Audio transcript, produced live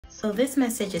So this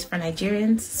message is for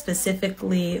Nigerians,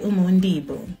 specifically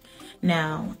Igbo.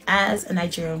 Now, as a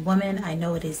Nigerian woman, I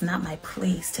know it is not my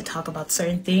place to talk about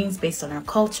certain things based on our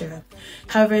culture.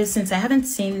 However, since I haven't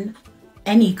seen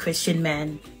any Christian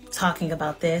men talking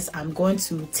about this, I'm going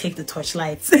to take the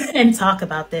torchlights and talk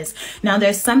about this. Now,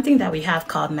 there's something that we have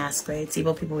called masquerades.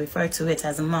 Igbo people refer to it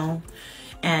as a mo.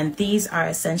 And these are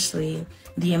essentially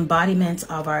the embodiment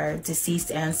of our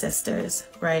deceased ancestors,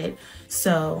 right?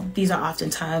 So these are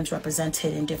oftentimes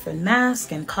represented in different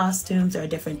masks and costumes or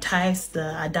different types. The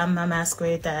Adama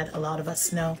masquerade that a lot of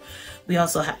us know. We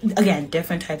also have, again,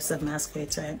 different types of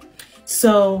masquerades, right?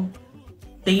 So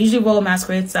they usually roll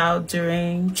masquerades out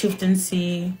during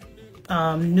chieftaincy,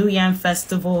 New Yam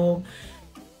festival,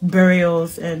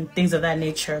 burials, and things of that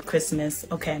nature, Christmas,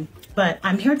 okay? But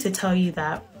I'm here to tell you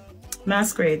that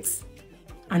masquerades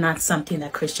are not something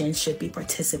that Christians should be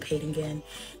participating in.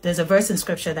 There's a verse in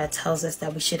scripture that tells us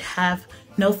that we should have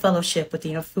no fellowship with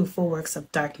the unfruitful works of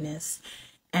darkness.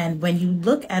 And when you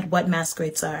look at what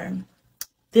masquerades are,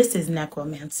 this is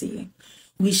necromancy.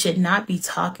 We should not be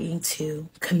talking to,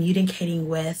 communicating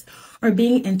with, or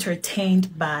being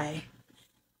entertained by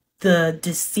the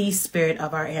deceased spirit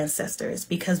of our ancestors,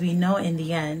 because we know in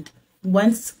the end,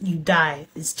 once you die,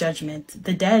 it's judgment.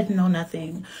 The dead know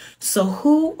nothing. So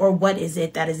who or what is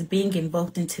it that is being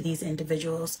invoked into these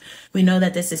individuals? We know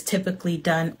that this is typically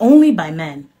done only by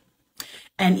men.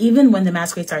 And even when the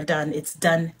masquerades are done, it's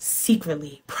done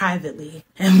secretly, privately.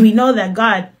 And we know that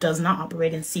God does not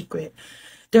operate in secret.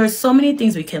 There are so many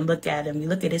things we can look at, and we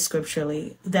look at it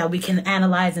scripturally, that we can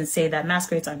analyze and say that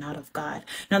masquerades are not of God.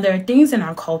 Now, there are things in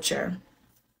our culture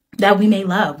that we may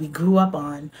love, we grew up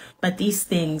on, but these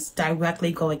things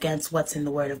directly go against what's in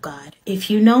the Word of God. If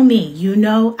you know me, you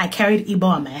know I carried Igbo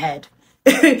on my head.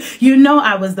 You know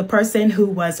I was the person who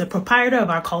was a proprietor of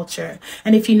our culture.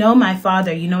 And if you know my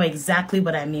father, you know exactly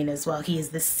what I mean as well. He is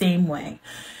the same way.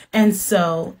 And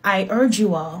so I urge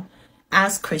you all,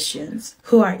 as Christians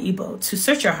who are Igbo, to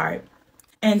search your heart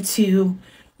and to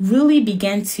really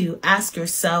begin to ask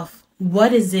yourself,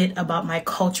 what is it about my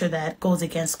culture that goes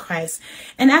against Christ?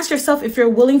 And ask yourself if you're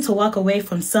willing to walk away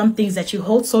from some things that you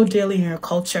hold so dearly in your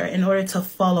culture in order to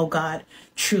follow God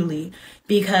truly.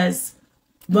 Because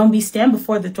when we stand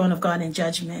before the throne of God in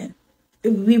judgment,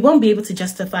 we won't be able to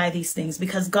justify these things,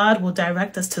 because God will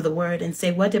direct us to the word and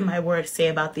say, what did my word say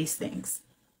about these things?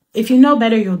 If you know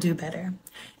better, you'll do better.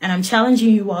 And I'm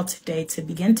challenging you all today to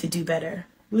begin to do better.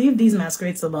 Leave these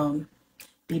masquerades alone.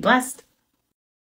 Be blessed.